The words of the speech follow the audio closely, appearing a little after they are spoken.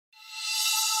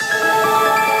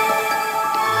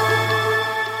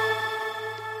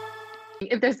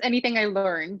if there's anything I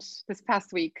learned this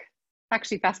past week,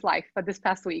 actually past life, but this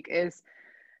past week, is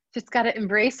just gotta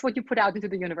embrace what you put out into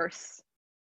the universe.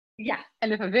 Yeah.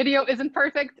 And if a video isn't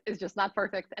perfect, it's just not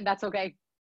perfect, and that's okay.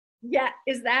 Yeah.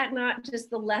 Is that not just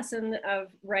the lesson of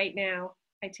right now?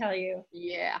 I tell you.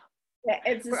 Yeah. Yeah,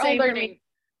 it's the We're all same for learning. me.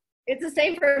 It's the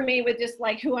same for me with just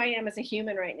like who I am as a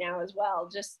human right now as well.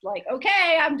 Just like,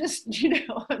 okay, I'm just,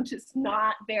 I'm just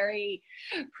not very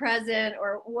present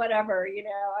or whatever,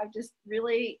 I'm just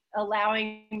really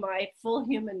allowing my full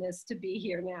humanness to be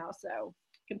here now. So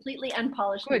completely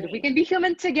unpolished. Good. Me. We can be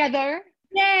human together.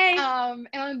 Yay! And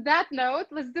on that note,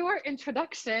 let's do our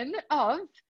introduction of,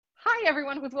 hi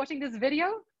everyone who's watching this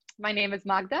video. My name is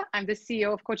Magda. I'm the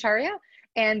CEO of Coacharia.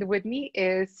 And with me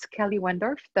is Kelly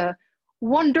Wendorf, the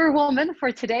Wonder Woman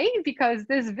for today, because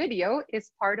this video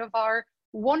is part of our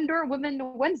Wonder Woman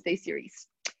Wednesday series.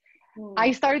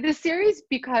 I started this series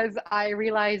because I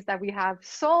realized that we have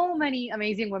so many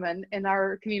amazing women in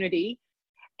our community,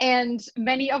 and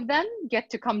many of them get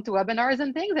to come to webinars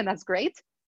and things, and that's great.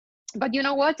 But you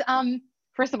know what?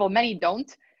 First of all, many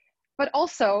don't. But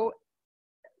also,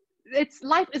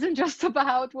 life isn't just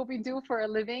about what we do for a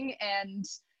living and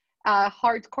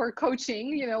hardcore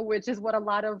coaching, which is what a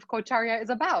lot of Coacharia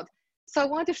is about. So I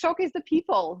want to showcase the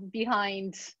people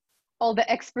behind all the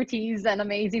expertise and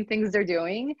amazing things they're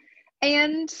doing,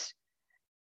 and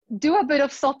do a bit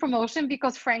of self-promotion,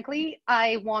 because frankly,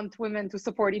 I want women to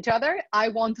support each other. I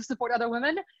want to support other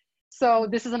women. So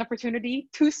this is an opportunity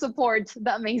to support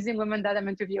the amazing women that I'm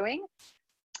interviewing.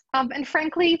 And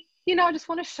frankly, I just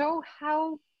want to show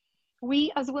how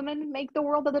we as women make the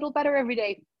world a little better every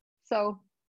day. So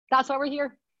that's why we're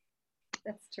here.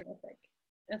 That's terrific.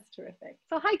 That's terrific.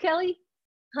 So hi, Kelly.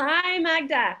 Hi,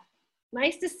 Magda.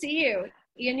 Nice to see you.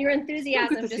 And your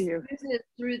enthusiasm just oozes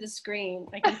through the screen.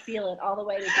 I can feel it all the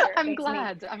way to here. I'm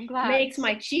glad. Makes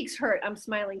my cheeks hurt. I'm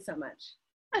smiling so much.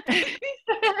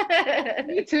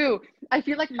 Me too. I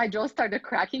feel like my jaw started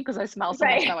cracking because I smile so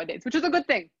much nowadays, which is a good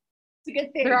thing. It's a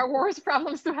good thing. There are worse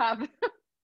problems to have.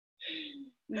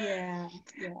 Yeah.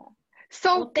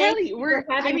 So well, Kelly,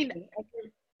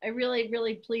 I'm really,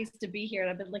 really pleased to be here, and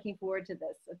I've been looking forward to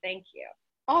this. So thank you.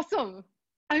 Awesome.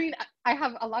 I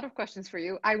have a lot of questions for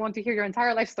you. I want to hear your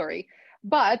entire life story,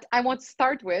 but I want to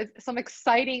start with some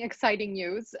exciting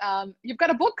news. You've got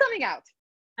a book coming out.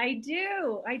 I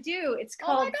do. It's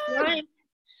called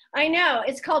I know.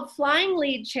 It's called Flying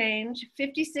Lead Change,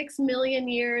 56 Million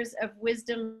Years of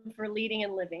Wisdom for Leading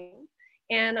and Living.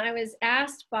 And I was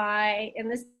asked by,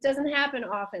 and this doesn't happen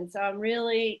often, so I'm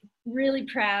really, really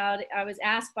proud. I was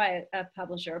asked by a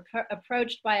publisher,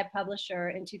 approached by a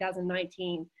publisher in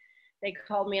 2019. They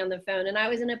called me on the phone, and I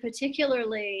was in a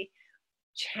particularly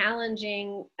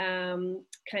challenging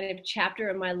kind of chapter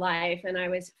of my life. And I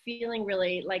was feeling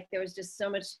really like there was just so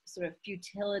much sort of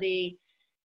futility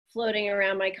floating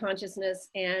around my consciousness.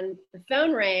 And the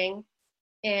phone rang,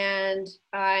 and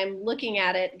I'm looking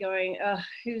at it going, oh,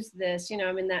 who's this?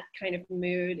 I'm in that kind of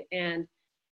mood. And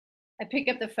I pick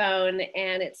up the phone,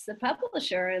 and it's the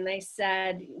publisher, and they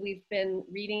said, we've been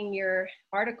reading your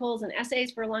articles and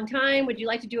essays for a long time. Would you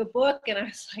like to do a book? And I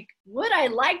was like, would I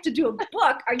like to do a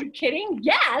book? Are you kidding?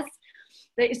 Yes.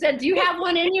 They said, do you have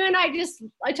one in you? And I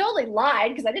totally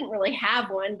lied, because I didn't really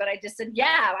have one, but I just said,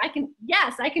 yeah, I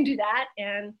can do that.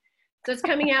 And so it's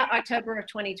coming out October of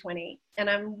 2020. And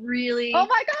I'm really oh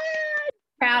my God,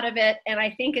 proud of it. And I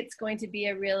think it's going to be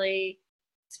a really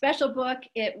special book.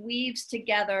 It weaves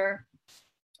together,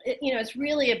 it's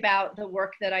really about the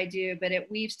work that I do, but it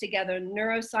weaves together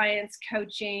neuroscience,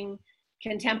 coaching,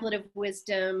 contemplative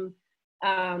wisdom,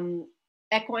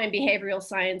 equine behavioral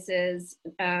sciences,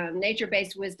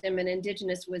 nature-based wisdom, and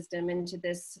indigenous wisdom into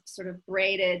this sort of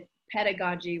braided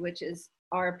pedagogy, which is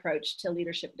our approach to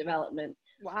leadership development.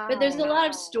 Wow. But there's a lot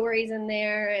of stories in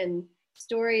there, and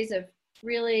stories of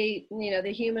really,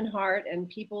 the human heart and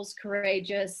people's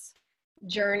courageous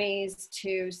journeys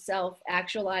to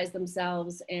self-actualize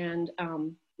themselves. And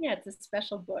it's a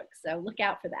special book, so look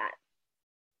out for that.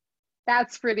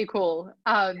 That's pretty cool.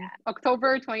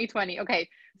 October 2020. Okay,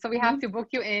 so we have to book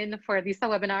you in for at least a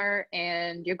webinar,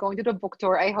 and you're going to the book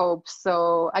tour, I hope,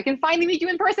 so I can finally meet you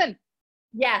in person.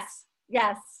 Yes,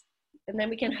 and then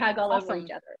we can hug all over each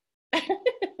other.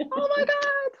 Oh my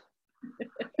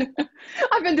God.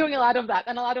 I've been doing a lot of that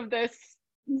and a lot of this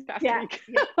past week.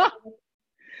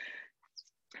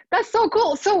 That's so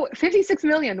cool. So 56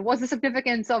 million, what's the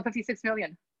significance of 56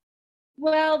 million?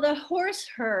 Well, the horse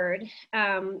herd,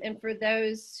 and for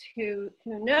those who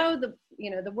know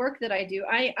the work that I do,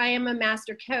 I am a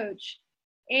master coach.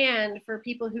 And for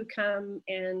people who come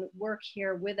and work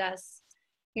here with us,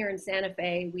 here in Santa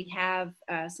Fe, we have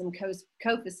some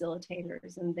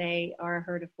co-facilitators, and they are a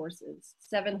herd of horses,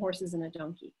 7 horses and a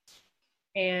donkey.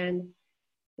 And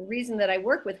the reason that I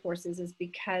work with horses is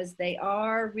because they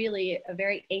are really a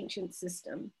very ancient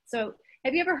system. So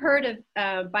have you ever heard of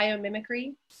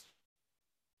biomimicry?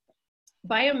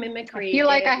 Biomimicry. I feel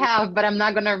like I have, but I'm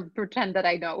not going to pretend that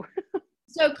I know.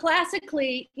 So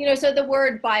classically, you know, so the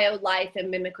word bio, life, and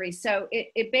mimicry. So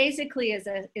it basically is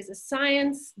a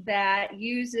science that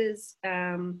uses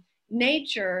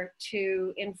nature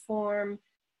to inform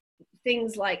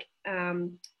things like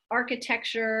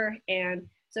architecture. And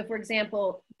so, for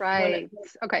example, right.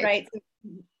 Okay. Right.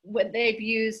 What they've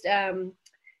used.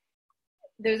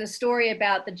 There's a story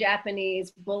about the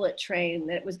Japanese bullet train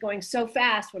that was going so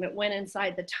fast when it went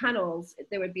inside the tunnels,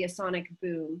 there would be a sonic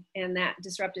boom, and that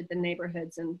disrupted the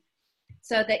neighborhoods. And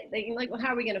so they like, well,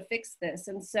 how are we going to fix this?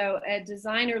 And so a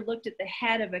designer looked at the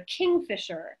head of a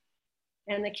kingfisher,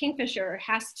 and the kingfisher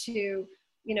has to,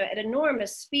 you know, at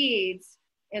enormous speeds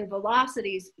and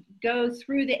velocities, go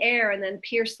through the air and then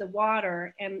pierce the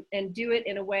water, and do it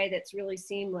in a way that's really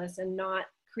seamless and not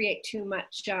create too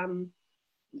much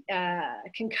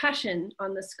concussion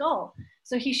on the skull.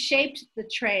 So he shaped the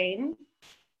train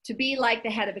to be like the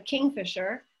head of a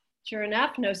kingfisher. Sure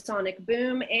enough, no sonic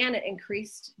boom, and it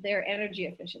increased their energy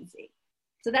efficiency.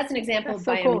 So that's an example of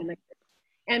biomimicry. Cool.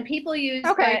 And people use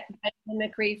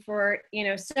biomimicry for, you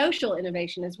know, social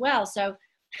innovation as well. So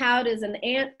how does an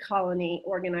ant colony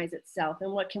organize itself,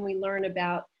 and what can we learn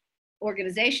about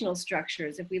organizational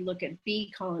structures if we look at bee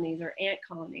colonies or ant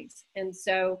colonies? And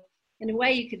so in a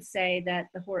way, you could say that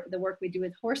the work we do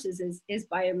with horses is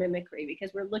biomimicry,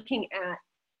 because we're looking at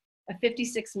a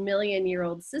 56 million year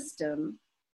old system,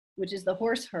 which is the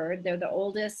horse herd. They're the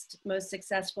oldest, most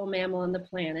successful mammal on the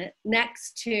planet,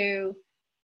 next to,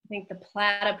 I think, the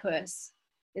platypus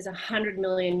is 100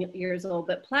 million years old.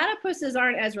 But platypuses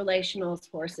aren't as relational as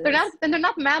horses. They're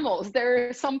not mammals.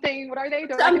 They're something. What are they?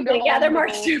 They're something. Yeah, they're more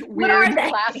weird what are they?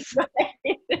 Class.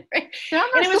 They're not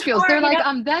marsupials. They're like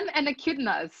them and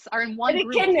echidnas are in one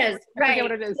group. Echidnas, right?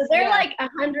 What it is. So they're like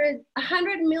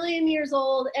 100 million years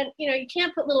old, and you know, you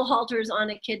can't put little halters on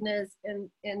echidnas and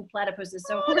platypuses.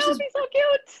 So horses are so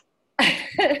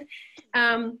cute.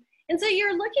 And so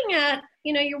you're looking at,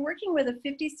 you know, you're working with a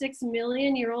 56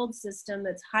 million year old system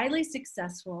that's highly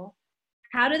successful.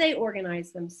 How do they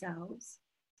organize themselves?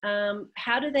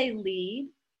 How do they lead?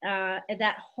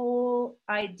 That whole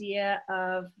idea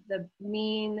of the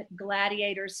mean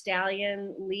gladiator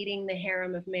stallion leading the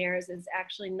harem of mares is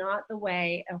actually not the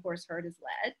way a horse herd is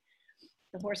led.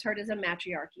 The horse herd is a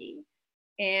matriarchy.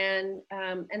 And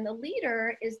the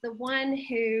leader is the one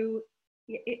who,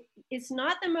 it's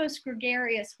not the most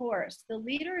gregarious horse. The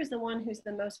leader is the one who's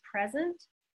the most present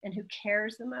and who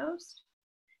cares the most,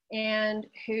 and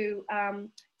who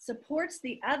supports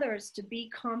the others to be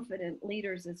confident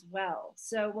leaders as well.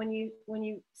 So when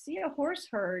you see a horse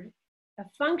herd, a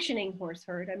functioning horse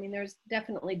herd, I mean, there's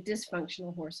definitely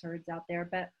dysfunctional horse herds out there,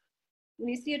 but when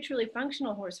you see a truly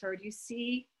functional horse herd, you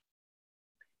see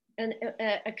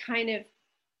a kind of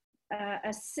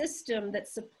a system that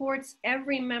supports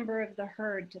every member of the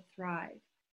herd to thrive.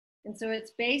 And so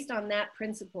it's based on that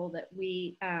principle that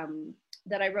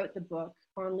that I wrote the book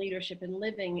on leadership and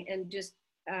living, and just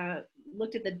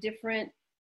looked at the different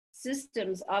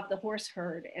systems of the horse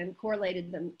herd and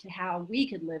correlated them to how we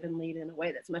could live and lead in a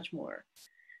way that's much more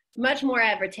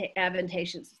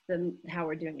advantageous than how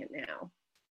we're doing it now.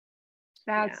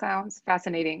 That sounds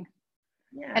fascinating.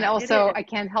 Yeah, and also I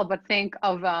can't help but think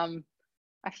of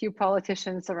a few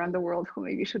politicians around the world who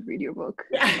maybe should read your book.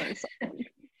 Yeah.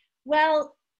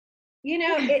 Well, you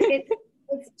know,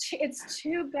 it's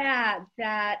too bad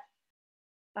that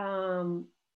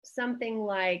something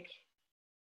like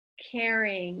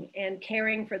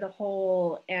caring for the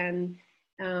whole and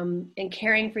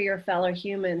caring for your fellow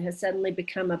human has suddenly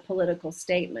become a political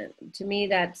statement. To me,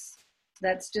 that's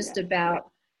just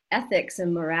about ethics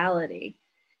and morality.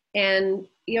 And,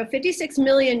 you know, 56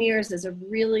 million years is a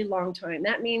really long time.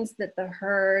 That means that the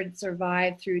herd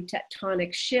survived through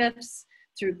tectonic shifts,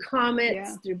 through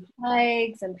comets, through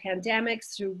plagues and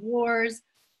pandemics, through wars,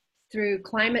 through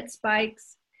climate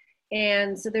spikes.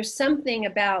 And so there's something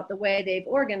about the way they've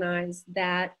organized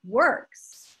that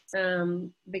works,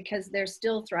 because they're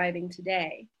still thriving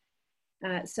today.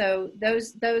 So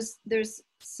there's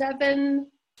 7,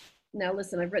 now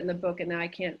listen, I've written the book and now I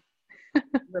can't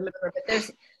remember,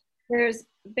 but there's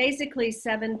basically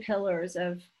 7 pillars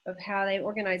of how they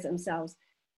organize themselves.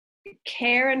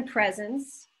 Care and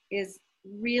presence is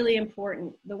really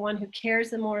important. The one who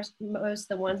cares the most,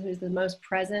 the one who's the most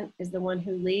present is the one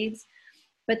who leads.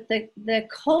 but the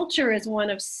culture is one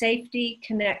of safety,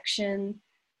 connection,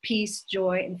 peace,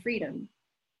 joy, and freedom.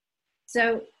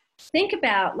 So think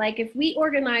about, like, if we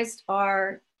organized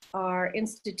our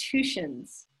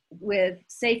institutions with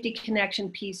safety, connection,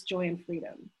 peace, joy, and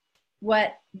freedom,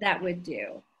 what that would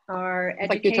do. Our education,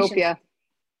 like utopia,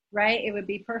 right? It would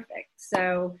be perfect.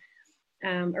 So,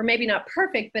 or maybe not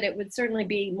perfect, but it would certainly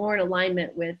be more in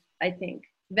alignment with, I think,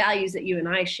 values that you and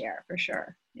I share, for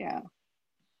sure. Yeah.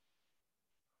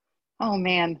 Oh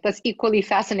man, that's equally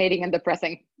fascinating and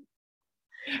depressing.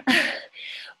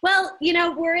 Well, you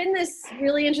know, we're in this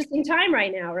really interesting time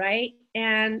right now, right?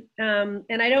 And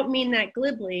I don't mean that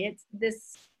glibly. It's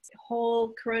this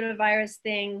whole coronavirus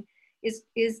thing is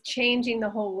changing the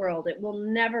whole world. It will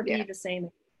never be the same.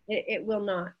 It will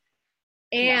not.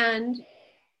 And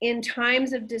in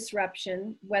times of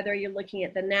disruption, whether you're looking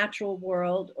at the natural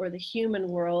world or the human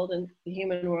world, and the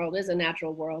human world is a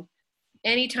natural world,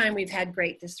 anytime we've had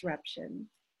great disruption,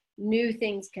 new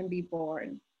things can be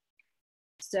born.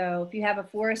 So if you have a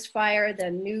forest fire,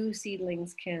 then new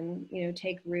seedlings can, you know,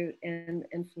 take root and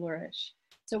flourish.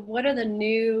 So what are the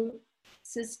new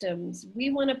systems we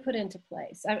want to put into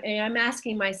place? I'm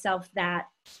asking myself that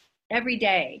every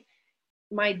day.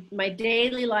 My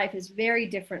daily life is very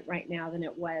different right now than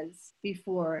it was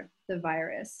before the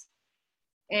virus.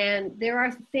 And there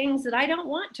are things that I don't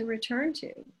want to return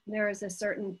to. There is a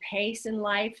certain pace in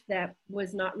life that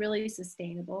was not really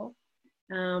sustainable.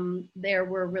 There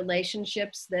were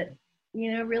relationships that,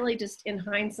 you know, really just in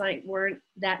hindsight weren't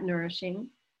that nourishing.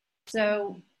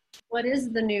 So what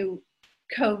is the new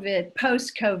COVID,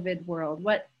 post-COVID world?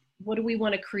 What do we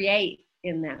want to create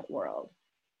in that world?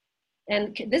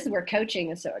 And this is where coaching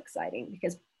is so exciting,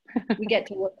 because we get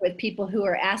to work with people who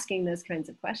are asking those kinds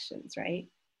of questions, right?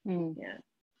 Yeah.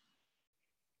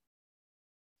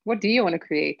 What do you want to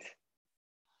create?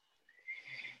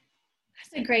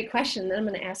 That's a great question. Then I'm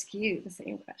going to ask you the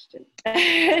same question.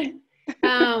 I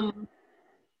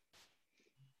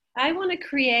want to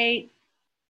create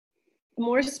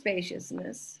more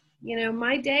spaciousness. You know,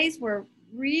 my days were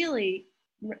really,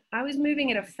 I was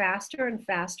moving at a faster and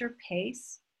faster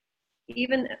pace,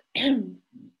 even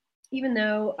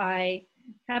though I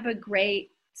have a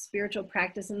great spiritual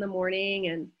practice in the morning,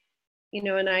 and you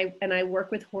know, and I work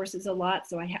with horses a lot,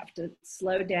 so I have to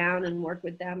slow down and work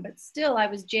with them. But still, I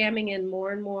was jamming in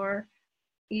more and more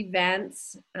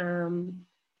events, and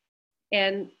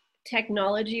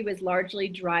technology was largely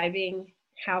driving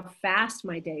how fast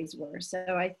my days were. So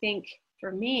I think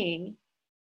for me,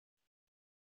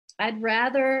 I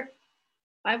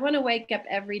want to wake up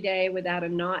every day without a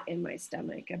knot in my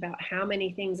stomach about how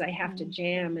many things I have to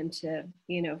jam into,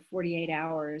 you know, 48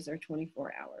 hours or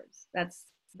 24 hours.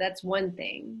 That's one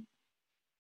thing.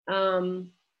 I'd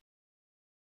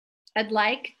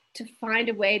like to find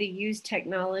a way to use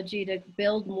technology to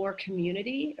build more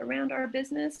community around our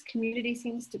business. Community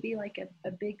seems to be like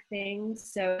a big thing.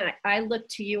 So I look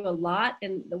to you a lot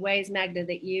in the ways, Magda,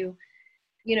 that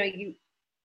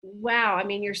wow, I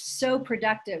mean, you're so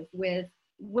productive with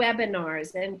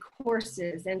webinars and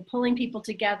courses and pulling people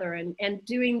together and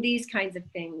doing these kinds of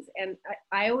things. And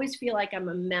I always feel like I'm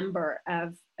a member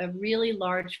of a really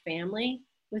large family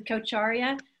with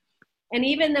Coacharia. And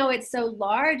even though it's so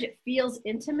large, it feels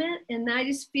intimate. And I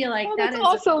just feel like that's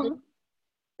awesome.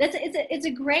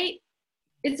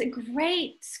 It's a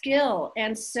great skill.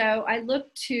 And so I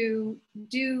look to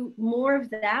do more of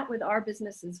that with our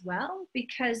business as well,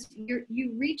 because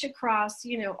you reach across,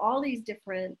 you know, all these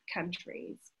different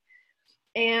countries.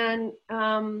 And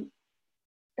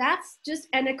that's just,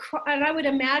 and I would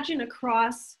imagine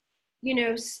across, you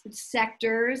know,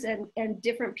 sectors and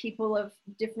different people of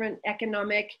different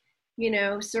economic, you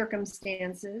know,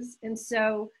 circumstances. And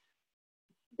so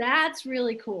that's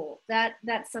really cool.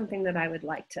 That's something that I would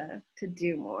like to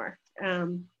do more.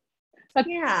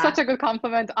 That's such a good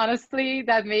compliment. Honestly,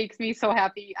 that makes me so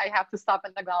happy. I have to stop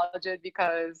and acknowledge it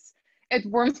because it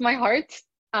warms my heart.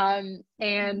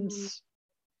 And,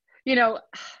 you know,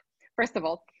 first of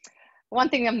all, one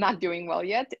thing I'm not doing well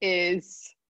yet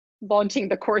is launching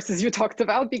the courses you talked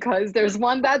about, because there's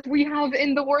one that we have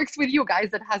in the works with you guys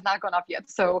that has not gone up yet.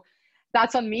 So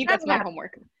that's on me. That's my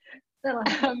homework.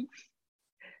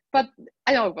 But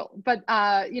I know it will. But,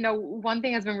 you know, one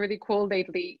thing has been really cool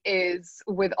lately is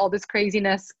with all this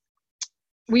craziness,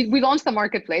 we launched the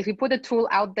marketplace. We put a tool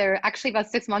out there actually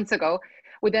about 6 months ago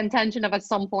with the intention of at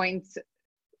some point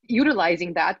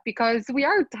utilizing that, because we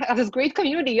have this great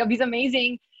community of these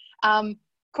amazing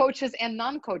coaches and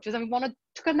non-coaches, and we wanted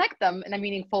to connect them in a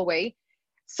meaningful way.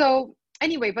 So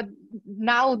anyway, but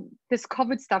now this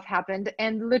COVID stuff happened,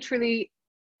 and literally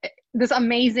this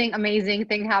amazing, amazing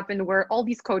thing happened where all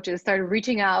these coaches started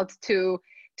reaching out to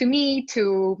me,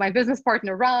 to my business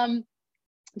partner, Ram,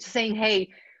 just saying, hey,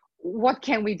 what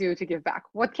can we do to give back?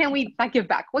 What can we not give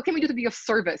back? What can we do to be of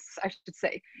service, I should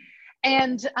say?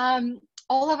 And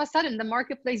all of a sudden, the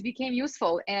marketplace became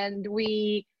useful, and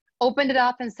we opened it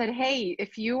up and said, hey,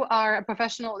 if you are a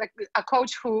professional, like a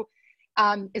coach who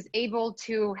is able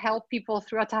to help people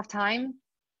through a tough time,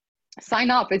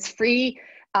 sign up. It's free.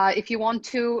 If you want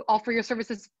to offer your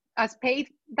services as paid,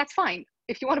 that's fine.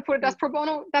 If you want to put it as pro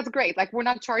bono, that's great. Like, we're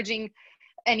not charging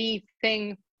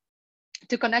anything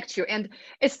to connect you. And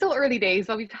it's still early days,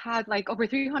 but we've had like over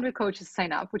 300 coaches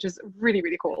sign up, which is really,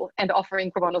 really cool, and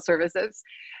offering pro bono services.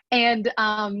 And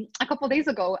a couple of days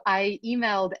ago, I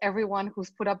emailed everyone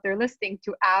who's put up their listing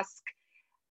to ask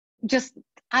just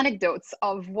anecdotes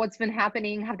of what's been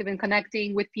happening, have they been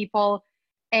connecting with people.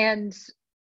 And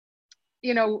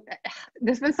you know,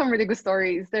 there's been some really good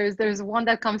stories. There's one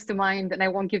that comes to mind, and I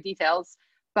won't give details,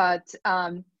 but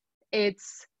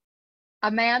it's a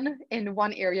man in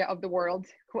one area of the world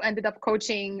who ended up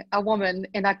coaching a woman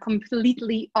in a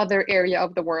completely other area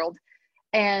of the world.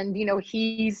 And, you know,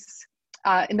 he's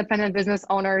independent business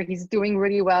owner. He's doing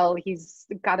really well. He's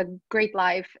got a great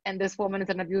life. And this woman is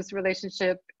in an abusive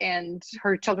relationship, and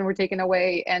her children were taken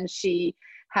away, and she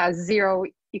has zero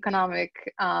economic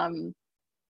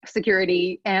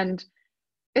security. And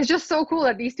it's just so cool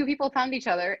that these two people found each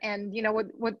other. And you know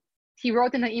what he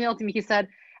wrote in an email to me, he said,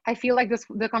 I feel like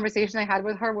the conversation I had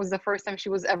with her was the first time she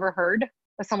was ever heard,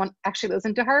 that someone actually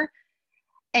listened to her.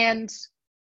 And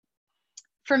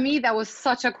for me, that was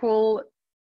such a cool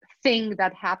thing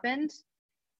that happened.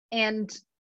 And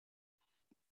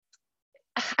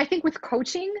I think with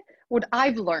coaching, what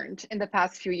I've learned in the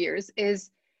past few years is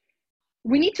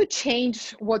we need to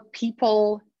change what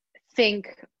people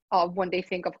think of when they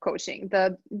think of coaching,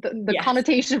 the yes.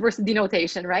 Connotation versus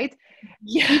denotation, right?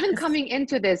 Yes. Even coming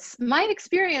into this, my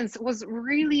experience was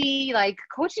really like,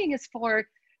 coaching is for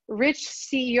rich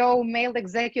CEO male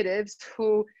executives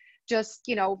who just,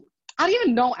 you know, I don't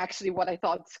even know actually what I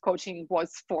thought coaching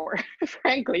was for,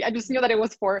 frankly. I just knew that it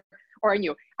was for, or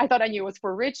I thought I knew it was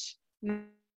for rich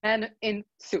men in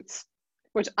suits,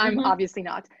 which I'm obviously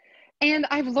not. And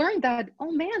I've learned that,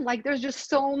 oh man, like there's just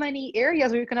so many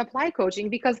areas where you can apply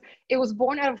coaching, because it was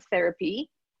born out of therapy,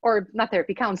 or not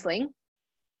therapy, counseling.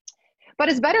 But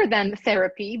it's better than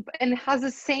therapy, and has the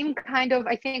same kind of,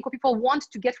 I think, what people want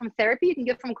to get from therapy, you can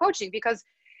get from coaching, because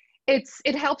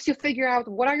it helps you figure out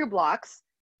what are your blocks,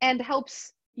 and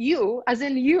helps you, as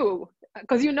in you,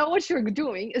 because you know what you're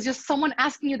doing. It's just someone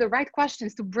asking you the right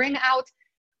questions to bring out,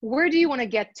 where do you want to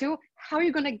get to? How are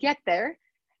you going to get there?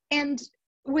 And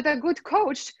with a good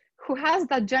coach who has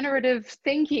that generative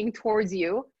thinking towards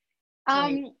you,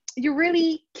 right, you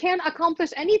really can accomplish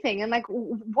anything. And like,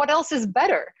 what else is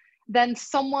better than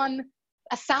someone,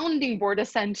 a sounding board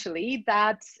essentially,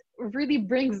 that really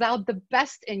brings out the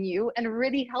best in you and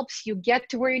really helps you get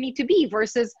to where you need to be,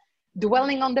 versus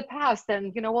dwelling on the past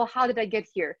and, you know, well, how did I get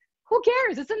here? Who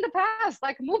cares? It's in the past.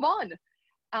 Like, move on.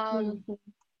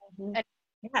 Yes.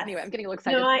 Anyway, I'm getting a little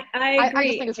excited. No, I agree. I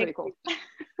just think it's really cool.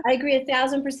 I agree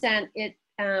 1,000%. It,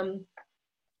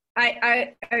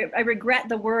 I regret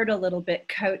the word a little bit,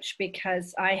 coach,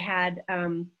 because I had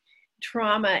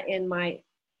trauma in my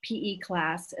PE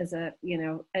class as a, you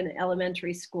know, an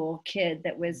elementary school kid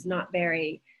that was not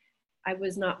very, I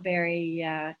was not very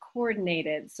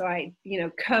coordinated. So I, you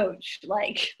know, coach,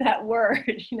 like that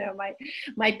word, you know,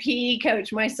 my PE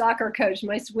coach, my soccer coach,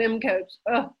 my swim coach.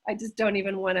 Oh, I just don't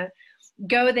even want to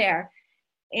go there.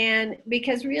 And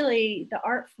because really the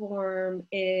art form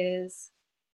is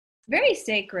very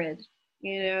sacred.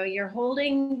 You know, you're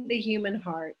holding the human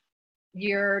heart.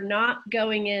 You're not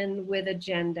going in with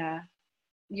agenda.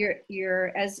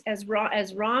 You're as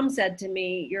Ram said to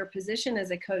me, your position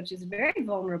as a coach is very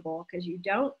vulnerable, because you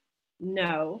don't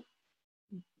know,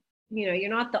 you know, you're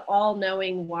not the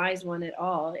all-knowing wise one at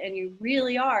all, and you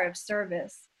really are of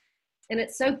service. And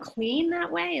it's so clean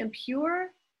that way and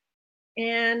pure.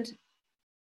 And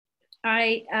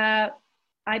I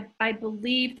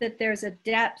believe that there's a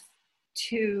depth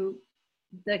to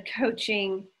the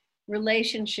coaching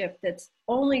relationship that's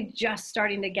only just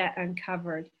starting to get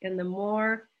uncovered. And the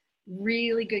more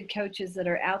really good coaches that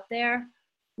are out there,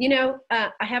 you know,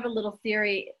 I have a little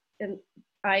theory, and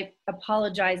I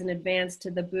apologize in advance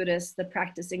to the Buddhists, the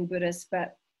practicing Buddhists,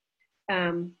 but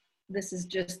this is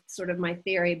just sort of my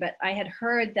theory. But I had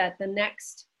heard that the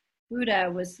next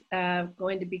Buddha was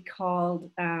going to be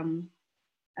called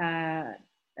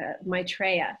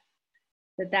Maitreya,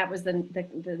 that was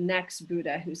the next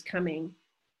Buddha who's coming.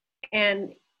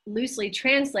 And loosely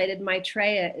translated,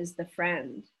 Maitreya is the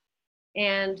friend.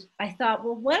 And I thought,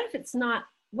 well, what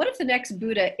if the next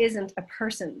Buddha isn't a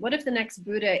person? What if the next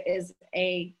Buddha is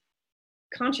a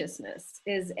consciousness,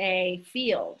 is a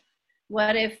field?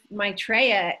 What if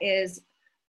Maitreya is,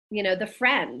 the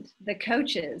friend, the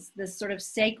coaches, this sort of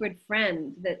sacred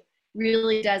friend that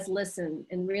really does listen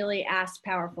and really asks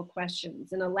powerful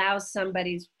questions and allows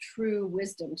somebody's true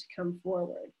wisdom to come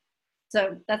forward?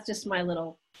 So that's just my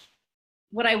little,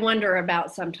 what I wonder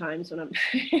about sometimes when I'm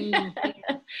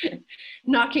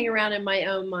knocking around in my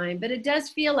own mind. But it does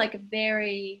feel like a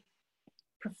very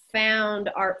profound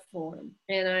art form.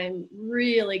 And I'm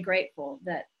really grateful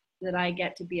that I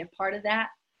get to be a part of that.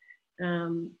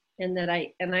 And that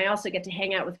I also get to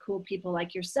hang out with cool people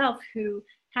like yourself who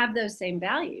have those same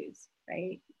values,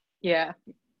 right? Yeah.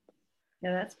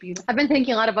 Yeah, that's beautiful. I've been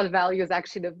thinking a lot about values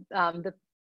actually the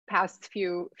past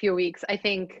few weeks. I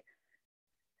think,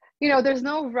 there's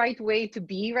no right way to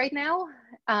be right now.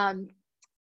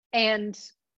 And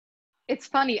it's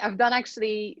funny, I've done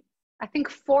actually, I think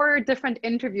 4 different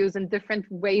interviews in different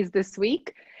ways this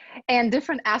week, and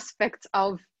different aspects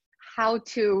of how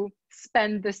to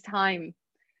spend this time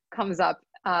comes up.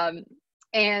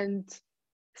 And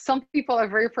some people are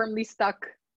very firmly stuck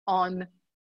on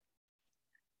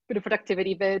the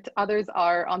productivity bit, others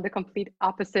are on the complete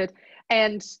opposite.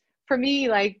 And for me,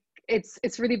 like,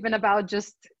 it's really been about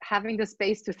just having the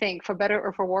space to think, for better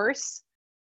or for worse.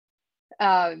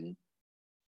 I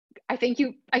think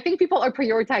people are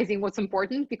prioritizing what's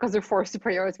important because they're forced to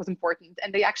prioritize what's important,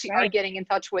 and they actually are getting in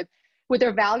touch with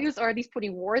their values, or at least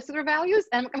putting words to their values.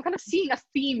 And I'm kind of seeing a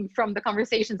theme from the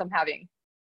conversations I'm having.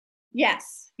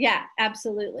 Yes, yeah,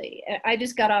 absolutely. I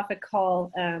just got off a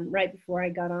call right before I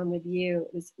got on with you.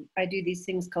 I do these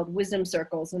things called wisdom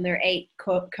circles, and they're 8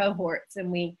 cohorts,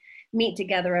 and we meet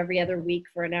together every other week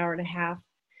for an hour and a half.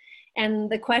 And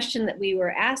the question that we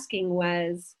were asking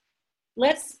was,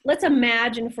 let's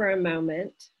imagine for a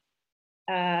moment,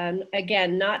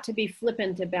 again, not to be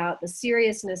flippant about the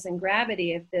seriousness and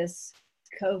gravity of this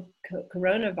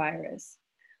coronavirus,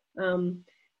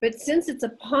 but since it's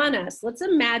upon us, let's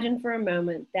imagine for a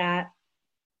moment that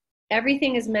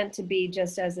everything is meant to be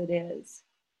just as it is.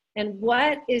 And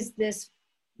what is the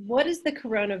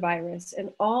coronavirus and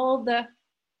all the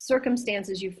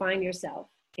circumstances you find yourself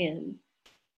in?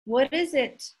 What is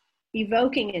it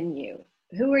evoking in you?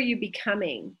 Who are you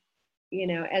becoming,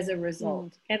 as a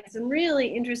result? And some really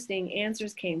interesting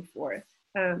answers came forth.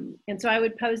 And so I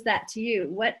would pose that to you.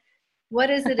 What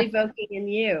is it evoking in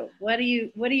you? What do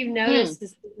you notice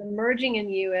is emerging in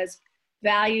you as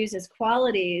values, as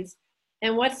qualities,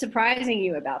 and what's surprising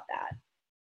you about that?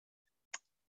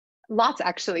 Lots,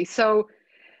 actually. So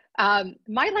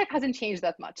my life hasn't changed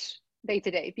that much day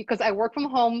to day because I work from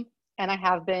home, and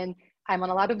I'm on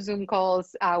a lot of Zoom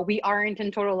calls. We aren't in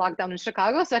total lockdown in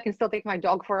Chicago, so I can still take my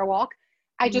dog for a walk.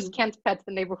 I just can't pet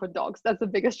the neighborhood dogs. That's the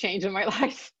biggest change in my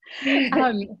life.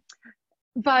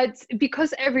 But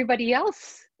because everybody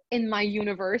else in my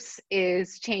universe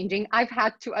is changing, I've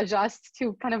had to adjust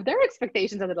to kind of their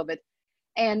expectations a little bit,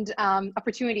 and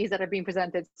opportunities that are being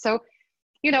presented. So,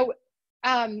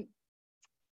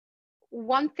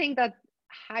 one thing that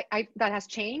that has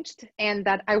changed and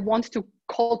that I want to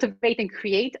cultivate and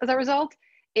create as a result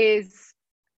is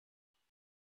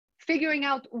figuring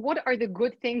out what are the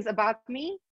good things about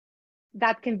me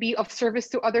that can be of service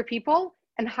to other people,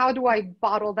 and how do I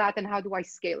bottle that, and how do I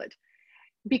scale it?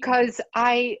 Because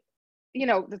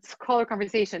let's call it a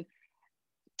conversation.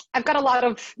 I've got a lot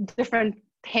of different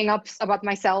hang-ups about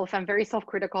myself. I'm very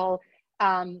self-critical.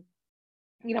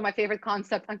 My favorite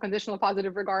concept, unconditional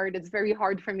positive regard, it's very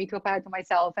hard for me to apply it to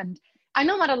myself. And I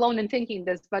know I'm not alone in thinking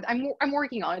this, but I'm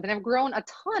working on it, and I've grown a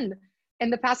ton in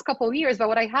the past couple of years. But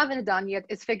what I haven't done yet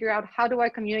is figure out, how do I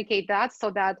communicate that so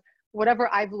that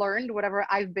whatever I've learned, whatever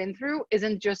I've been through,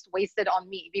 isn't just wasted on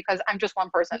me, because I'm just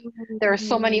one person. There are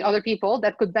so many other people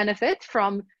that could benefit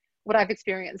from what I've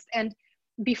experienced. And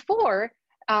before,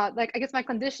 I guess my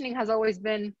conditioning has always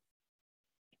been,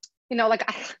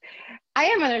 I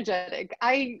am energetic.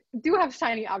 I do have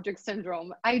shiny object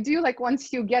syndrome. I do,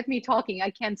 once you get me talking, I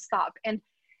can't stop. And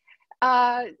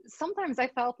sometimes I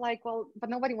felt like, well, but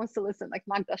nobody wants to listen. Like,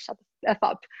 Magda, shut the F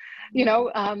up.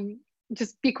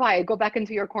 Just be quiet, go back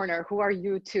into your corner. Who are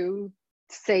you to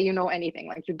say you know anything?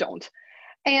 Like, you don't.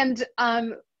 And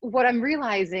what I'm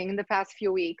realizing in the past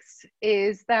few weeks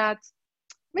is that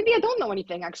maybe I don't know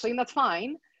anything, actually, and that's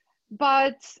fine.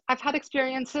 But I've had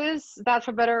experiences that,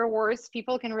 for better or worse,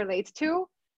 people can relate to.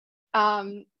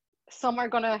 Some are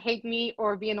gonna hate me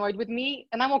or be annoyed with me,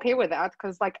 and I'm okay with that,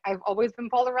 because I've always been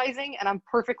polarizing, and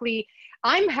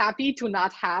I'm happy to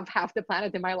not have half the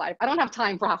planet in my life. I don't have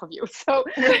time for half of you. So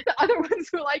the other ones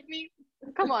who like me,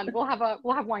 Come on, we'll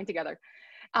have wine together,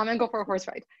 and go for a horse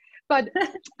ride. But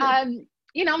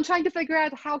you know, I'm trying to figure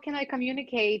out how can I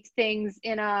communicate things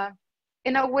in a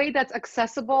way that's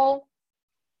accessible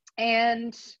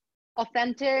and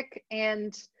authentic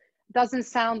and doesn't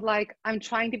sound like I'm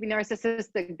trying to be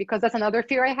narcissistic, because that's another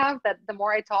fear I have, that the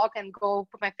more I talk and go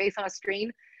put my face on a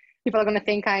screen, people are going to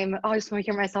think oh, I just want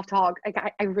to hear myself talk.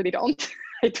 I really don't.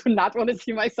 I do not want to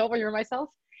see myself or hear myself.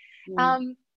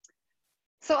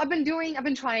 So I've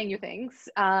been trying new things.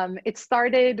 It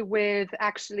started with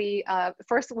actually,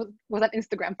 first was an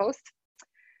Instagram post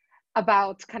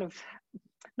about kind of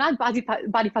not body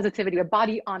positivity, but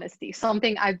body honesty,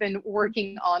 something I've been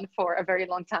working on for a very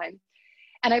long time.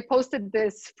 And I posted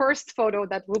this first photo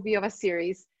that will be of a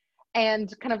series,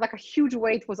 and kind of like a huge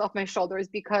weight was off my shoulders,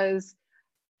 because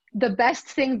the best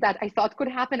thing that I thought could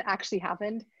happen actually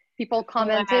happened. People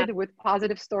commented with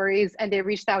positive stories, and they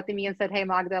reached out to me and said, "Hey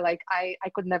Magda, like I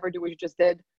could never do what you just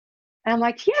did." And I'm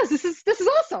like, yes, this is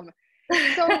awesome.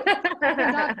 So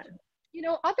you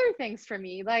know, other things for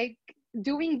me, like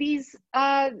doing these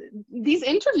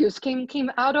interviews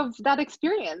came out of that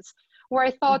experience, where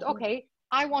I thought, okay,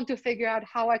 I want to figure out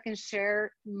how I can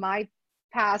share my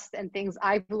past and things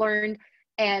I've learned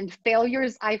and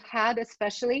failures I've had,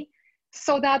 especially,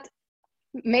 so that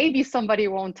maybe somebody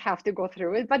won't have to go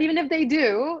through it. But even if they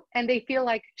do, and they feel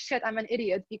like, shit, I'm an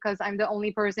idiot because I'm the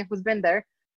only person who's been there.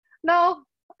 No,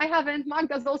 I haven't.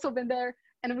 Magda's also been there,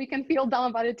 and we can feel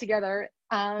down about it together.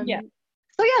 So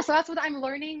that's what I'm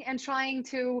learning and trying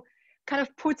to kind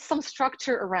of put some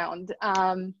structure around.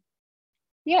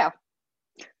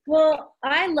 Well,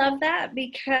 I love that,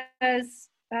 because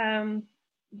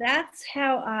that's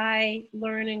how I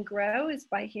learn and grow, is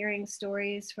by hearing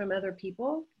stories from other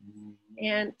people.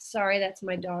 And sorry, that's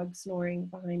my dog snoring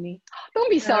behind me.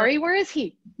 Don't be sorry. Where is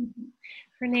he?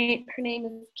 Her name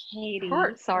is Katie.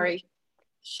 Sorry.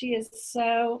 She is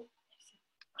so.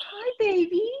 Hi,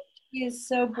 baby. She is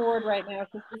so bored right now,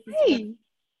 because this is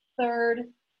the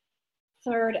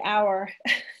third hour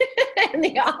in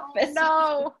the office.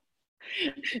 Oh, no.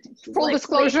 Full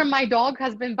disclosure, my dog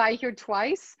has been by here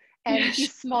twice, and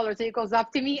he's smaller, so he goes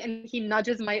up to me and he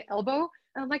nudges my elbow,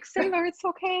 and I'm like, Sailor, it's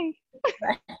okay.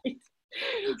 Right.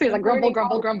 So he's like, grumble,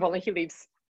 grumble, grumble, and he leaves.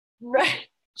 Right.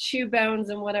 Chew bones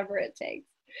and whatever it takes.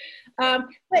 But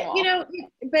you know,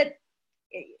 but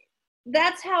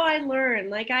that's how I learn.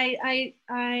 Like I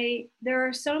there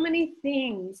are so many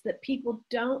things that people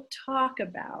don't talk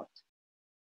about,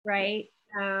 right?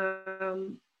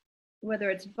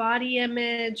 Whether it's body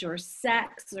image or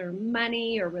sex or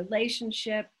money or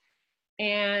relationship,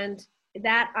 and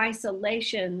that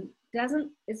isolation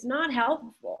is not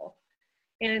helpful.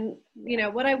 And you know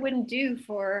what I wouldn't do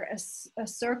for a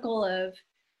circle of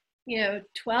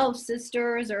 12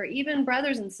 sisters or even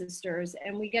brothers and sisters,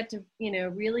 and we get to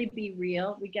really be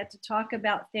real. We get to talk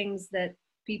about things that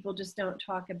people just don't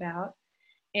talk about,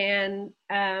 and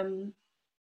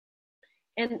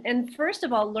first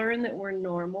of all, learn that we're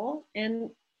normal, and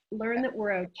learn that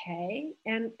we're okay.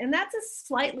 And that's a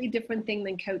slightly different thing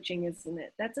than coaching, isn't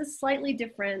it? That's a slightly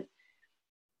different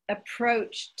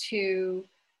approach to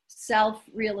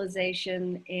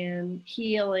self-realization and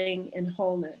healing and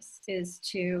wholeness, is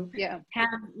to have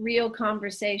real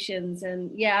conversations.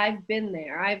 And I've been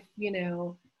there.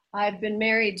 I've been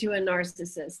married to a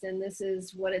narcissist, and this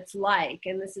is what it's like,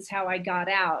 and this is how I got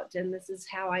out, and this is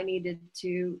how I needed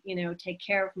to, take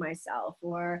care of myself.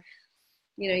 Or,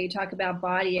 you talk about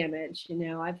body image.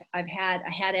 I had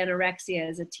anorexia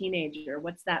as a teenager.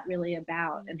 What's that really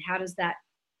about? And how does that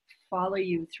follow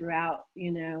you throughout,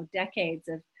 decades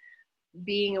of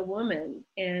being a woman?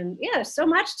 And so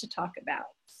much to talk about.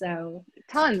 So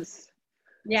tons.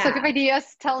 So give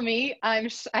ideas. Tell me. I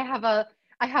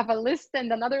have a list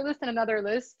and another list and another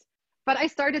list, but I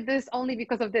started this only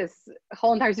because of this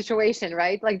whole entire situation,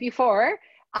 right? Like before,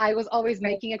 I was always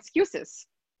making excuses,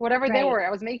 whatever they were.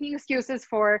 I was making excuses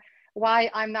for why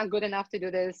I'm not good enough to do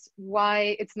this,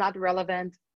 why it's not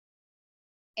relevant.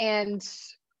 And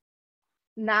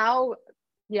now,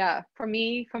 for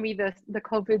me, the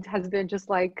COVID has been just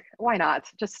like, why not?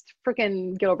 Just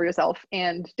freaking get over yourself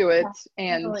and do it.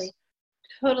 And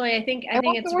totally. I think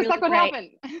it's really that could happen.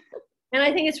 And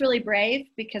I think it's really brave,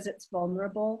 because it's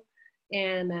vulnerable,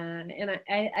 and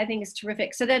I think it's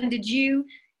terrific. So then, did you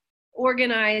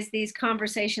organize these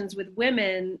conversations with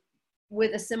women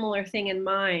with a similar thing in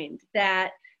mind?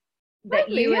 That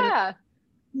you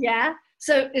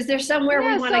So is there somewhere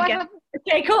we want to get?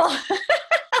 Okay, cool.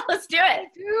 Let's do it.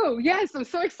 Yes, I'm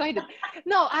so excited.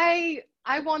 No, I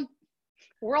want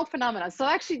world phenomena. So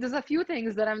actually, there's a few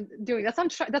things that I'm doing.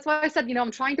 That's why I said,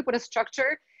 I'm trying to put a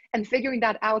structure and figuring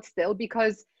that out still,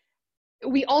 because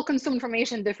we all consume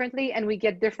information differently and we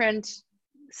get different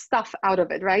stuff out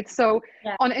of it, right? So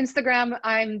Yeah. on Instagram,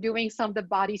 I'm doing some of the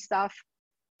body stuff.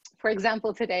 For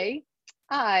example, today,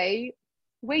 I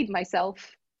weighed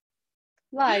myself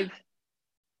live.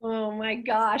 Oh my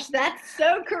gosh, that's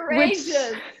so courageous. Which,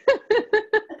 so good.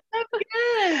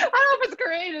 I don't know if it's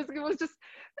courageous. It was just,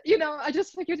 you know, I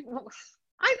just figured, well,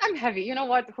 I'm heavy. You know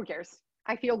what? Who cares?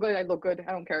 I feel good. I look good.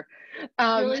 I don't care.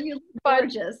 You look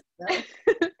gorgeous.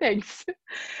 Thanks.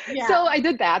 Yeah. So I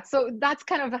did that. So that's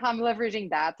kind of how I'm leveraging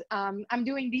that. I'm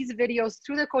doing these videos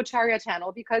through the Coach Aria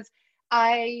channel because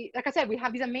like I said, we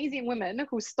have these amazing women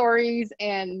whose stories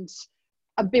and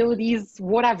abilities,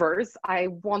 whatevers, I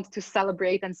want to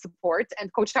celebrate and support,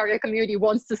 and Coach Aria community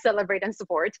wants to celebrate and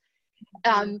support.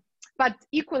 But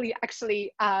equally,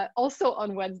 actually, also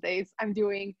on Wednesdays, I'm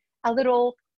doing a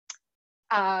little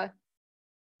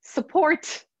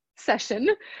support session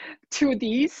to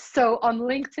these. So on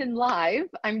LinkedIn Live,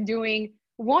 I'm doing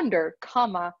Wonder,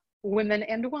 Women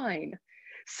and Wine.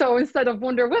 So instead of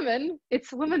Wonder Women,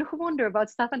 it's women who wonder about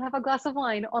stuff and have a glass of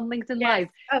wine on LinkedIn Live.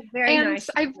 Oh, very nice.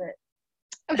 I've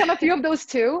done a few of those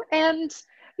too. And,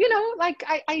 you know, like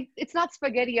it's not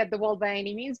spaghetti at the wall by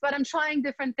any means, but I'm trying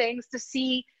different things to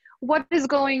see what is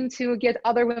going to get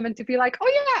other women to be like,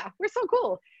 oh yeah, we're so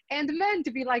cool. And men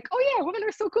to be like, oh yeah, women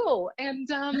are so cool. And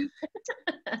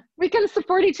we can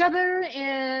support each other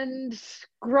and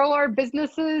grow our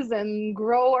businesses and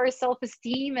grow our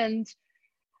self-esteem and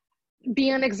be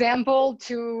an example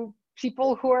to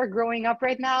people who are growing up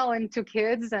right now and to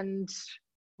kids. And,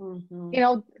 you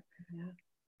know,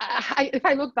 if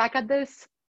I look back at this,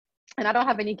 and I don't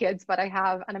have any kids, but I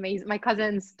have my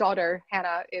cousin's daughter,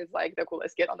 Hannah, is like the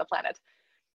coolest kid on the planet.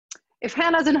 If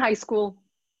Hannah's in high school,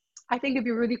 I think it'd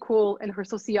be really cool in her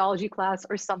sociology class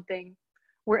or something,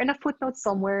 where in a footnote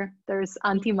somewhere, there's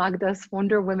Auntie Magda's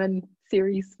Wonder Women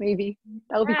series, maybe.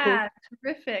 That'll be cool.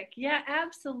 Terrific. Yeah,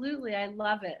 absolutely. I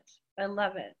love it. I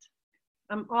love it.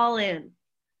 I'm all in.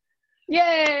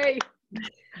 Yay!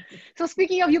 So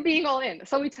speaking of you being all in,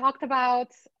 so we talked about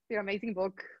your amazing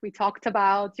book. We talked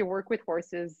about your work with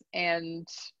horses, and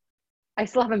I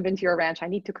still haven't been to your ranch. I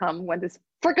need to come when this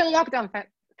freaking lockdown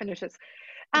finishes.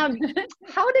 How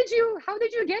did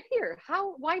you get here?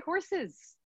 Why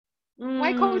horses?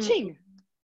 Why coaching?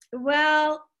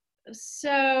 Well,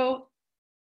 so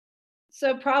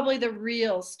probably the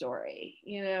real story,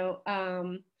 you know,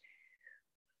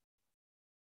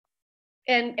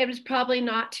 and it was probably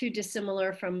not too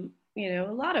dissimilar from, you know,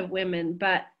 a lot of women,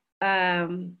 but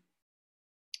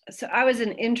so I was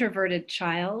an introverted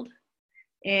child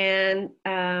and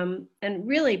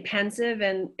really pensive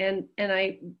and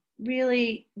I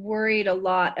really worried a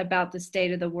lot about the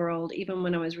state of the world, even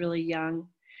when I was really young.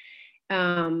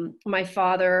 My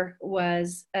father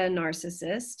was a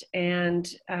narcissist and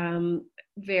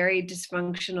very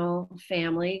dysfunctional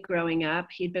family growing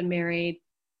up. He'd been married.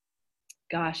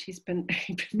 Gosh, I think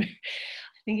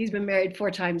he's been married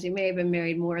 4 times. He may have been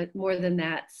married more than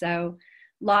that. So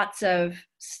lots of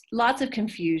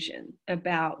confusion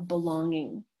about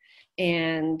belonging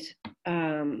and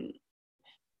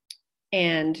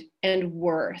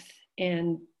worth.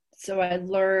 And so I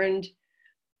learned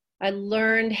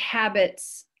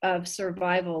habits of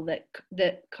survival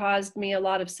that caused me a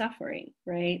lot of suffering,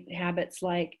 right? Habits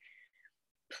like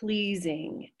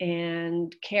pleasing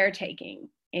and caretaking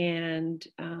and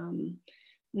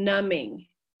numbing,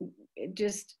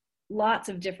 just lots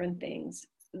of different things.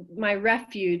 My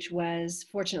refuge was,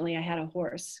 fortunately, I had a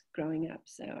horse growing up.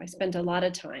 So I spent a lot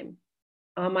of time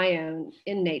on my own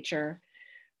in nature,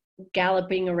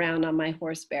 galloping around on my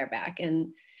horse bareback and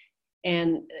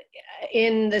in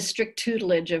the strict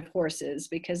tutelage of horses,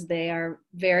 because they are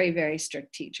very, very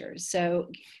strict teachers. So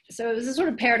it was a sort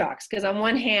of paradox, because on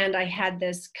one hand, I had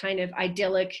this kind of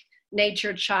idyllic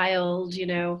nature child, you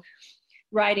know,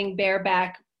 riding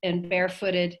bareback and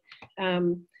barefooted,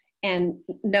 and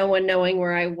no one knowing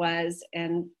where I was,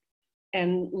 and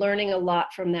learning a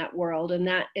lot from that world. And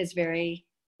that is very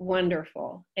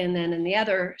wonderful. And then in the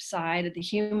other side of the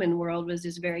human world was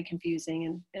just very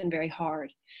confusing and very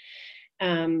hard.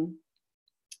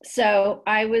 So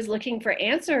I was looking for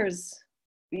answers,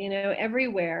 you know,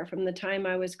 everywhere from the time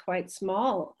I was quite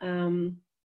small,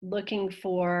 looking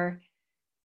for,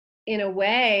 in a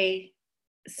way,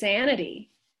 sanity,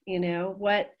 you know,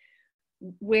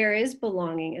 where is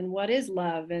belonging and what is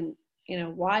love, and, you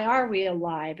know, why are we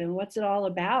alive and what's it all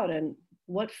about and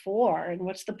what for and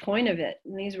what's the point of it?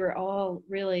 And these were all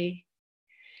really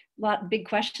big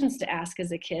questions to ask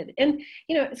as a kid. And,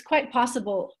 you know, it's quite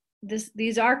possible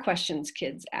these are questions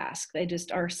kids ask. They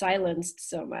just are silenced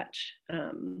so much.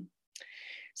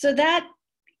 So that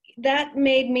that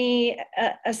made me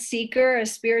a seeker, a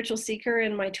spiritual seeker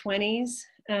in my 20s.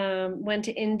 Went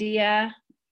to India.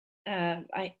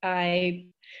 I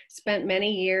spent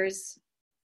many years,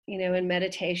 in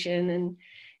meditation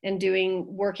and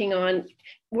working on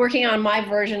my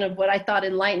version of what I thought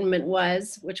enlightenment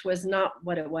was, which was not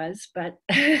what it was. But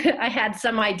I had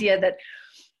some idea that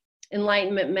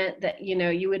enlightenment meant that,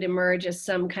 you would emerge as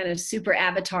some kind of super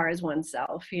avatar as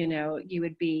oneself. You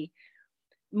would be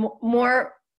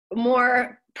more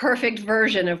perfect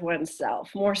version of oneself,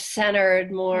 more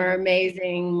centered, more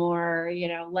amazing, more,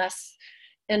 less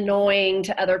annoying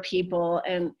to other people.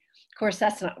 And of course,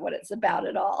 that's not what it's about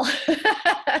at all.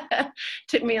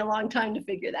 Took me a long time to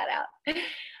figure that out.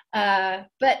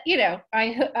 But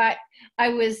I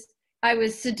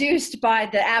was seduced by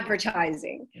the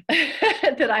advertising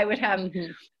that I would have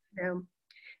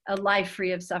a life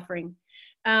free of suffering.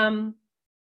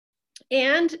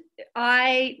 And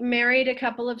I married a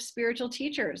couple of spiritual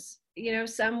teachers.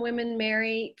 Some women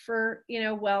marry for,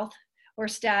 wealth or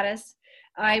status.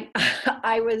 I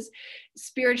was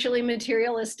spiritually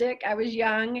materialistic. I was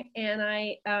young, and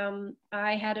I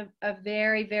had a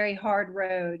very, very hard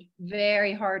road,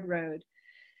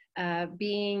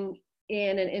 being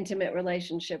in an intimate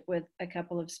relationship with a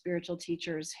couple of spiritual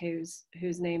teachers whose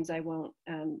names I won't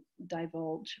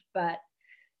divulge, but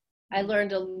I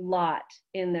learned a lot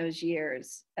in those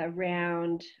years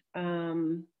around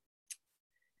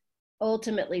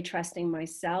ultimately trusting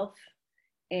myself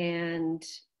and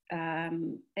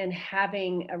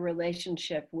having a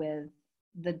relationship with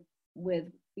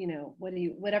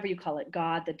whatever you call it,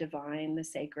 God, the divine, the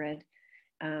sacred.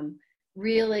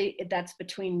 Really, that's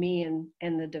between me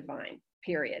and the divine,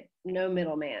 period. No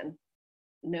middleman,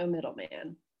 or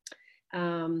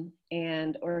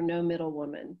no middle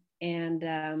woman.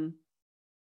 And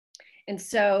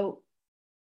so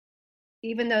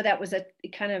even though that was a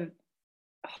kind of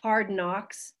hard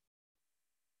knocks,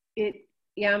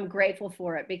 I'm grateful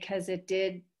for it, because it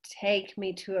did take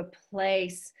me to a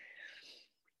place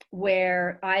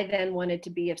where I then wanted to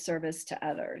be of service to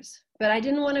others. But I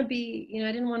didn't want to be,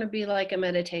 like a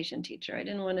meditation teacher. I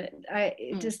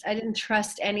didn't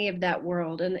trust any of that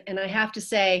world. And I have to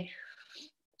say,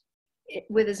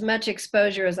 with as much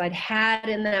exposure as I'd had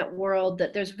in that world,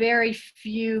 that there's very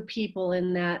few people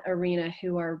in that arena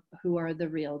who are the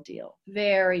real deal.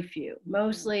 Very few.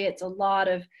 Mostly it's a lot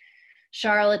of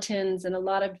charlatans and a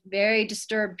lot of very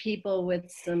disturbed people with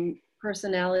some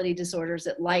personality disorders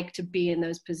that like to be in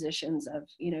those positions of,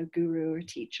 guru or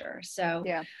teacher. So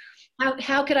yeah.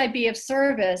 How could I be of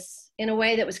service in a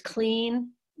way that was clean?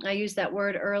 I used that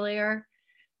word earlier.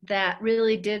 That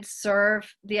really did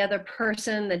serve the other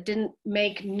person, that didn't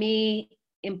make me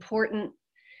important,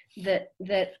 that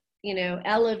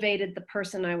elevated the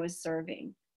person I was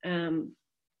serving. And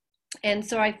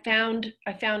so I found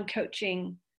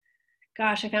coaching.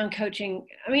 Gosh, I found coaching.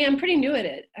 I mean, I'm pretty new at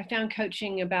it. I found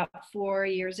coaching about 4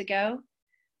 years ago.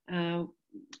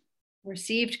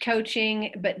 Received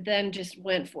coaching, but then just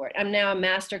went for it. I'm now a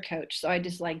master coach, so I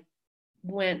just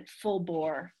went full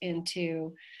bore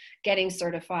into getting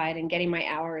certified and getting my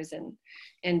hours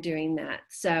and doing that.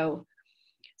 So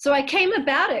I came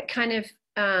about it kind of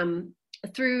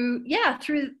through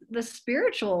the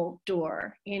spiritual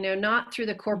door, not through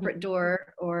the corporate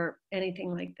door or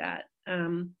anything like that.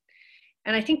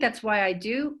 And I think that's why I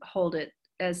do hold it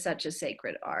as such a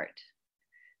sacred art.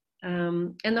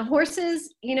 And the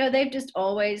horses,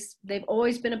 they've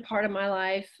always been a part of my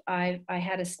life. I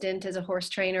had a stint as a horse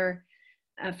trainer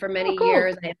for many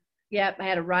years. I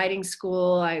had a riding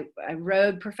school. I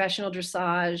rode professional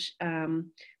dressage,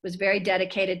 was very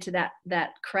dedicated to that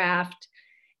craft,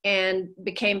 and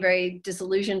became very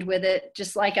disillusioned with it,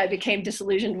 just like I became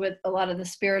disillusioned with a lot of the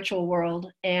spiritual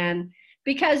world. And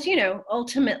because,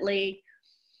 ultimately,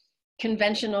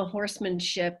 conventional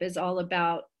horsemanship is all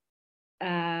about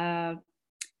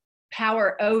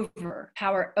power over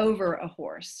a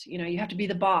horse. You have to be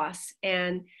the boss.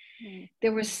 And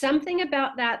there was something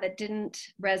about that didn't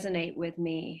resonate with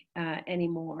me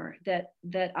anymore, that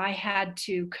I had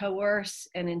to coerce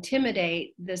and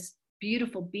intimidate this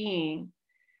beautiful being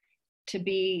to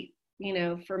be,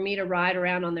 for me to ride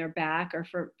around on their back,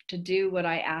 or to do what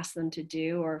I asked them to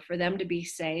do, or for them to be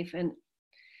safe. And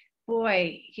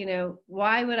boy,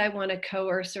 why would I want to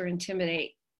coerce or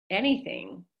intimidate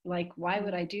anything? Why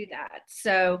would I do that?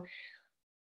 So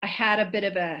I had a bit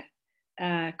of a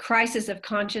crisis of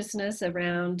consciousness of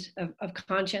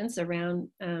conscience around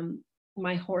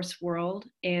my horse world,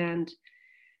 and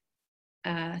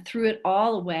threw it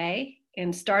all away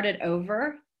and started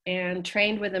over, and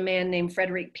trained with a man named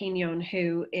Frederic Pignon,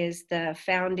 who is the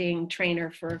founding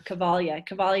trainer for Cavalia.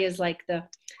 Cavalia is like the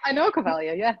I know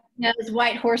Cavalia, yeah. Those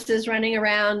white horses running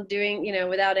around doing,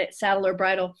 without a saddle or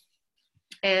bridle.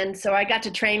 And so I got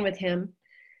to train with him,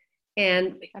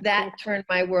 and that turned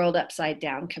my world upside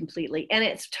down completely. And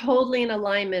it's totally in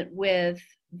alignment with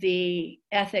the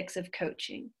ethics of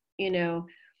coaching,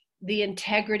 the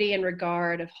integrity and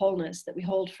regard of wholeness that we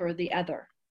hold for the other,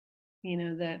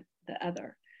 the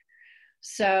other.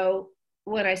 So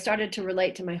when I started to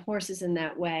relate to my horses in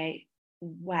that way,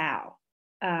 wow,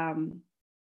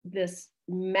 this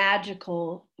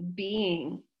magical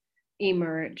being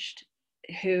emerged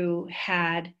who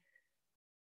had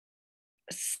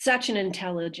such an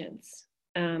intelligence.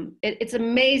 It's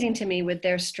amazing to me with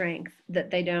their strength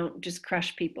that they don't just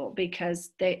crush people,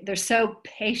 because they're so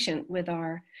patient with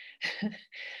our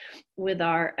with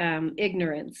our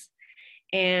ignorance.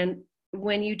 And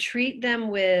when you treat them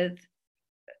with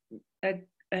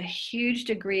a huge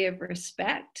degree of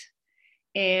respect,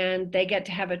 and they get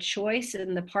to have a choice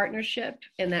in the partnership,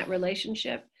 in that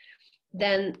relationship,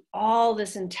 then all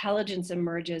this intelligence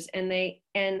emerges, and they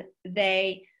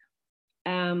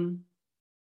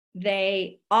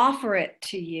offer it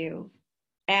to you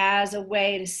as a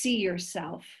way to see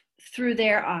yourself through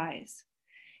their eyes,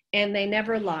 and they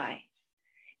never lie.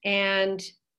 And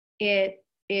it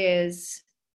is,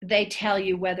 they tell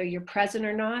you whether you're present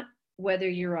or not, whether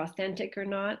you're authentic or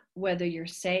not, whether you're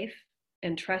safe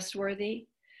and trustworthy,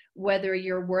 whether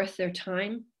you're worth their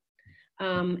time,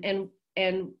 and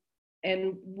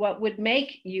what would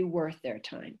make you worth their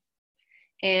time.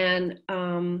 And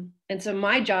so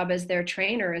my job as their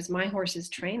trainer, as my horse's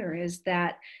trainer, is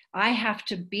that I have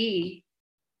to be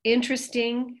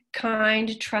interesting,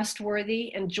 kind,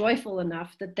 trustworthy, and joyful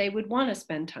enough that they would want to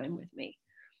spend time with me.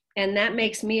 And that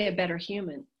makes me a better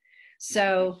human.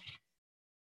 So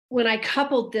when I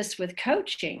coupled this with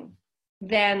coaching,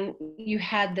 then you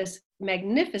had this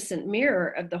magnificent mirror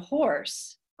of the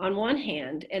horse on one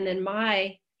hand, and then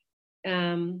my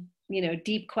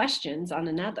deep questions on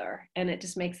another. And it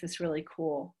just makes this really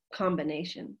cool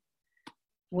combination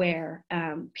where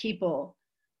people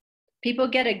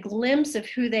get a glimpse of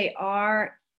who they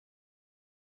are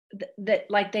that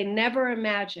like they never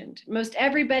imagined. Most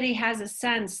everybody has a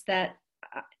sense that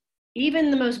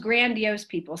even the most grandiose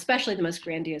people, especially the most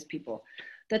grandiose people,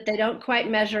 that they don't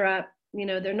quite measure up,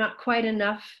 they're not quite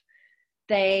enough.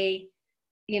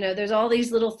 There's all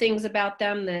these little things about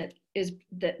them that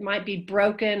might be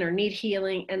broken or need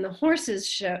healing. And the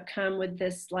horses come with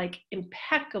this like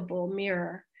impeccable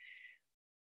mirror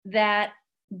that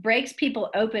breaks people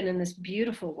open in this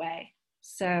beautiful way.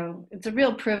 So it's a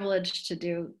real privilege to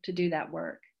do that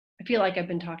work. I feel like I've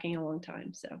been talking a long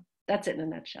time, so that's it in a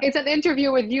nutshell. It's an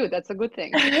interview with you. That's a good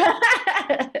thing.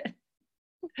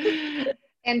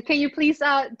 And can you please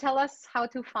tell us how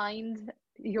to find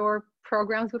your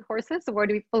programs with horses? Where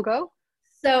do people go?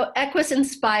 So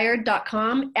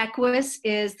equisinspired.com. Equus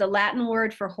is the Latin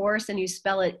word for horse, and you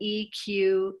spell it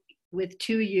EQ with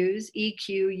 2 U's,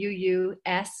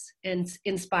 EQUUS, and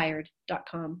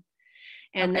inspired.com.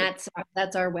 And okay.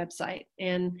 That's our website.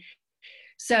 And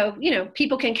so,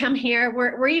 people can come here.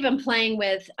 We're even playing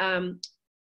with,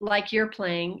 like you're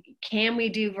playing, can we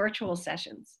do virtual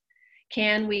sessions?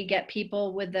 Can we get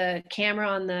people with the camera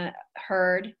on the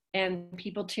herd and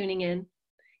people tuning in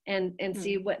and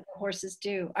see what the horses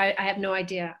do? I have no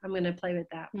idea. I'm going to play with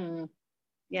that.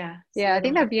 Yeah. Yeah, I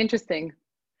think that'd be interesting.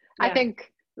 Yeah. I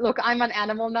think, look, I'm an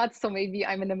animal nut, so maybe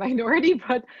I'm in the minority,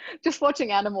 but just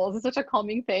watching animals is such a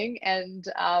calming thing. And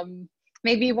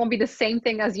maybe it won't be the same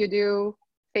thing as you do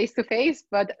face to face,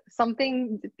 but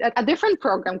a different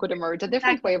program could emerge, a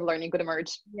different way of learning could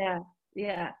emerge.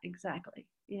 Yeah, exactly.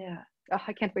 Yeah. Oh,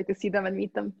 I can't wait to see them and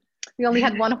meet them. We only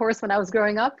had one horse when I was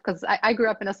growing up, because I grew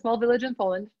up in a small village in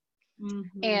Poland.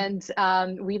 Mm-hmm.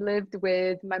 And we lived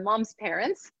with my mom's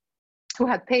parents, who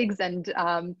had pigs and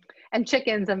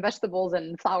chickens and vegetables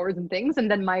and flowers and things. And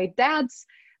then my dad's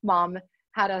mom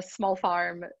had a small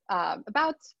farm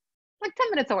about like 10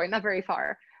 minutes away, not very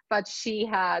far, but she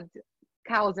had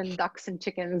cows and ducks and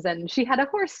chickens, and she had a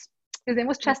horse. His name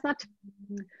was Chestnut,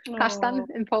 Kasztan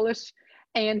in Polish.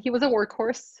 And he was a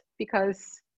workhorse,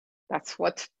 because that's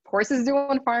what horses do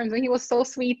on farms. And he was so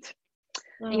sweet.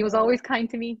 And he was always kind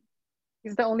to me.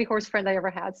 He's the only horse friend I ever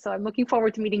had. So I'm looking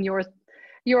forward to meeting your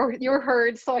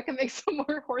herd, so I can make some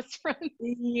more horse friends.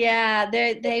 Yeah,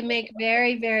 they make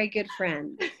very, very good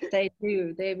friends. They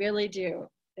do. They really do.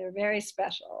 They're very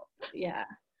special. Yeah.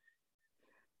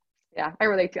 Yeah, I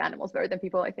relate to animals better than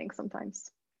people, I think,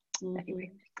 sometimes. Mm-hmm.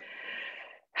 Anyway.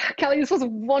 Kelly, this was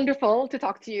wonderful to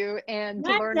talk to you and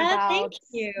to learn about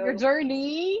your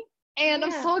journey. And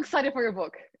I'm so excited for your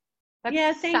book. Thank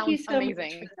you so amazing.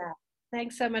 Much for that.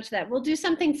 Thanks so much for that. We'll do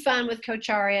something fun with Coach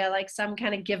Aria, like some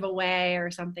kind of giveaway or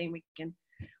something.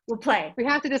 We'll play. We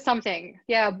have to do something.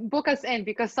 Yeah, book us in,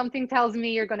 because something tells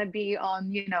me you're going to be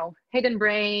on, Hidden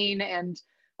Brain and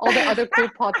all the other cool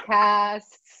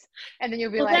podcasts. And then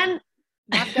you'll be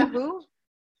Magda who?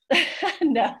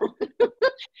 No.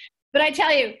 But I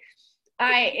tell you,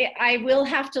 I will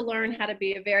have to learn how to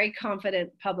be a very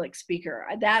confident public speaker.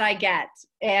 That I get.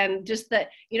 And just that,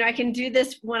 I can do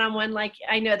this one-on-one. Like,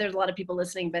 I know there's a lot of people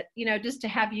listening, but, just to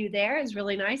have you there is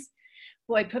really nice.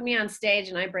 Boy, put me on stage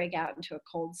and I break out into a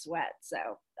cold sweat. So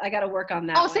I got to work on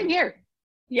that. Oh, same here.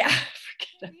 Yeah.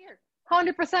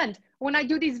 100%. When I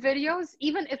do these videos,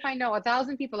 even if I know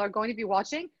 1,000 people are going to be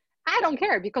watching, I don't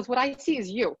care, because what I see is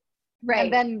you. Right.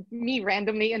 And then me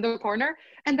randomly in the corner,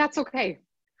 and that's okay.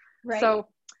 Right. So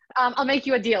I'll make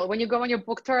you a deal. When you go on your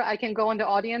book tour, I can go in the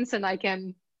audience and I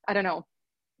can, I don't know,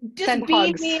 just send beam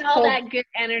hugs. me all that good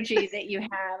energy that you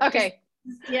have. Okay.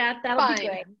 Yeah, that'll be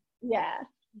great. Yeah.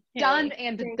 Done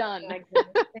and done.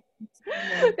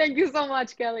 Thank you so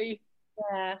much, Kelly.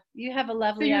 Yeah. You have a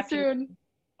lovely afternoon. See you soon.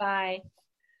 Bye.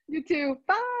 You too.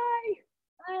 Bye.